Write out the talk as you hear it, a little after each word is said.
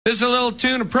little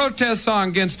tune, a protest song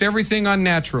against everything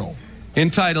unnatural,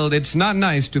 entitled It's Not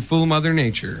Nice to Fool Mother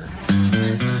Nature.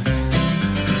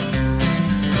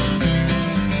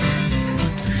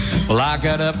 Well, I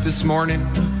got up this morning,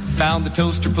 found the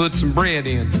toaster, put some bread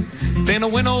in. Then I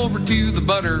went over to the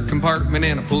butter compartment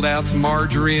and I pulled out some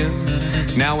margarine.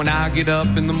 Now when I get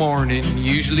up in the morning,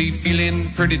 usually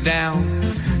feeling pretty down,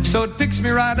 so it picks me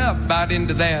right up about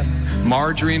into that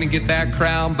margarine and get that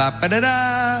crown.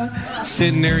 Ba-ba-da-da.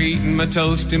 Sitting there eating my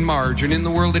toast and margarine. In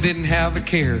the world I didn't have a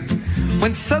care,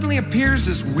 when suddenly appears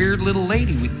this weird little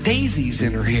lady with daisies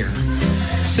in her hair.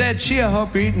 Said she, I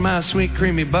hope you're eating my sweet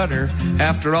creamy butter.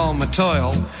 After all my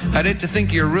toil, I'd hate to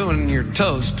think you're ruining your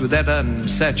toast with that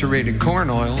unsaturated corn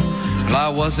oil. Well, I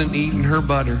wasn't eating her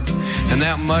butter, and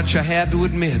that much I had to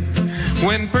admit.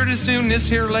 When pretty soon this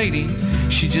here lady,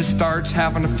 she just starts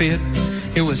having a fit.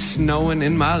 It was snowing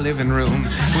in my living room,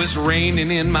 it was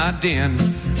raining in my den,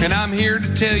 and I'm here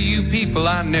to tell you people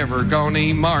I never gonna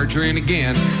eat margarine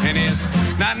again. And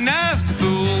it's not nice to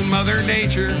fool Mother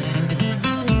Nature.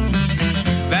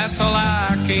 That's all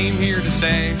I came here to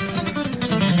say.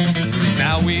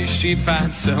 Now I wish she'd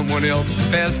find someone else to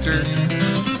pester,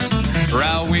 or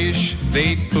I wish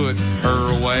they'd put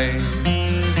her away.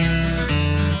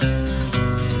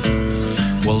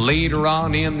 Well, later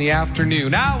on in the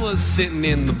afternoon, I was sitting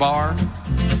in the bar,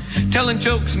 telling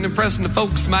jokes and impressing the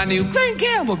folks my new plain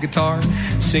Campbell guitar,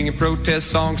 singing protest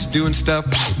songs, doing stuff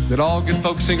that all good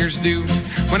folk singers do,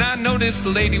 when I noticed the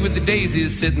lady with the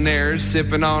daisies sitting there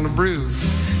sipping on a brew.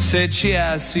 Said she,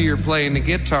 I see her playing the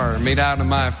guitar made out of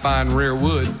my fine rare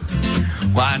wood.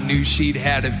 Well, I knew she'd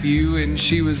had a few and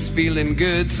she was feeling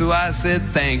good, so I said,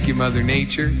 thank you, Mother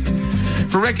Nature,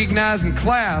 for recognizing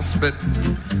class, but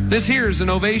this here's an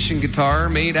ovation guitar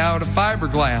made out of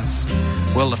fiberglass.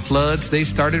 Well, the floods, they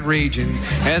started raging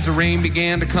as the rain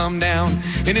began to come down,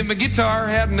 and if my guitar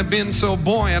hadn't have been so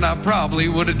buoyant, I probably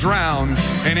would have drowned.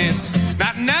 And it's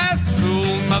not nice to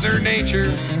fool Mother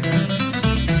Nature.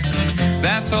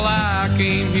 That's all I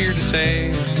came here to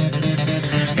say.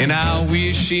 And I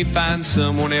wish she'd find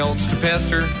someone else to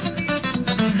pester,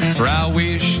 or I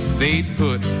wish they'd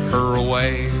put her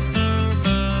away.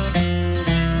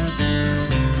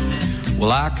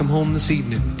 Well, I come home this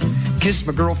evening, kissed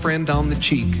my girlfriend on the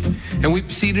cheek, and we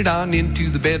proceeded on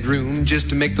into the bedroom just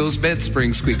to make those bed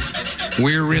springs squeak.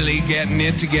 We're really getting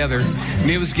it together, and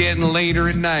it was getting later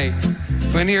at night,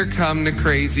 when here come the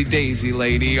crazy daisy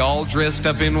lady, all dressed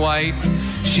up in white.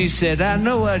 She said, I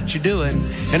know what you're doing,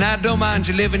 and I don't mind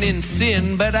you living in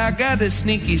sin, but I got a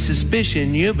sneaky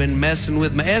suspicion you've been messing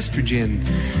with my estrogen.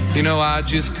 You know, I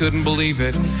just couldn't believe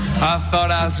it. I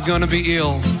thought I was gonna be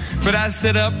ill, but I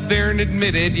sat up there and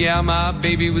admitted, yeah, my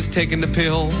baby was taking the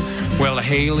pill. Well,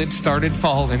 hail, it started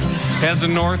falling as the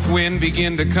north wind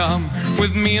began to come,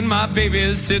 with me and my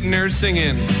baby sitting there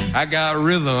singing, I got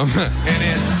rhythm. And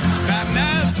it's not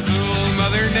nice to fool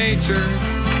Mother Nature.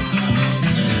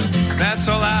 That's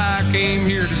all I came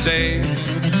here to say.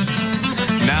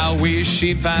 Now I wish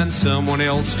she'd find someone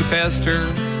else to pester,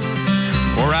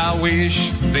 or I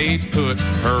wish they'd put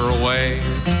her away.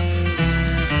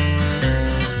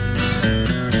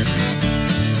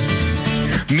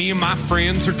 Me and my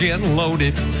friends are getting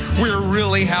loaded. We're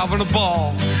really having a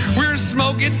ball. We're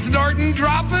smoking, snorting,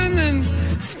 dropping, and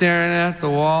staring at the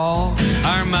wall.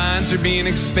 Our minds are being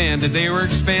expanded. They were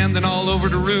expanding all over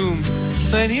the room.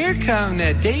 But here come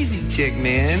that daisy chick,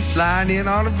 man, flying in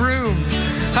on a broom.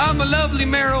 I'm a lovely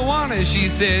marijuana, she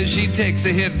says. She takes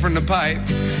a hit from the pipe,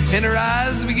 and her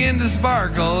eyes begin to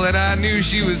sparkle, and I knew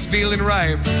she was feeling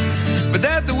ripe. But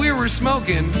that we were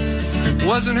smoking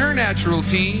wasn't her natural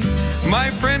tea. My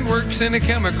friend works in a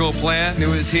chemical plant, and it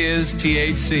was his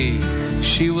THC.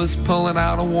 She was pulling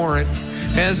out a warrant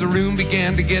as the room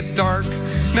began to get dark.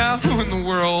 Now who in the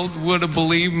world would have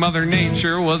believed Mother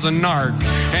Nature was a narc?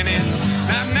 And it's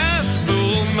not nice to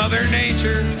fool Mother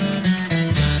Nature.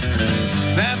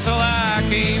 That's all I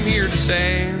came here to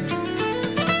say.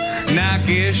 Now I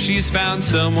guess she's found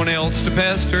someone else to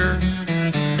pester,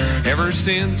 ever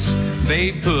since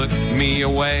they put me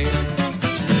away.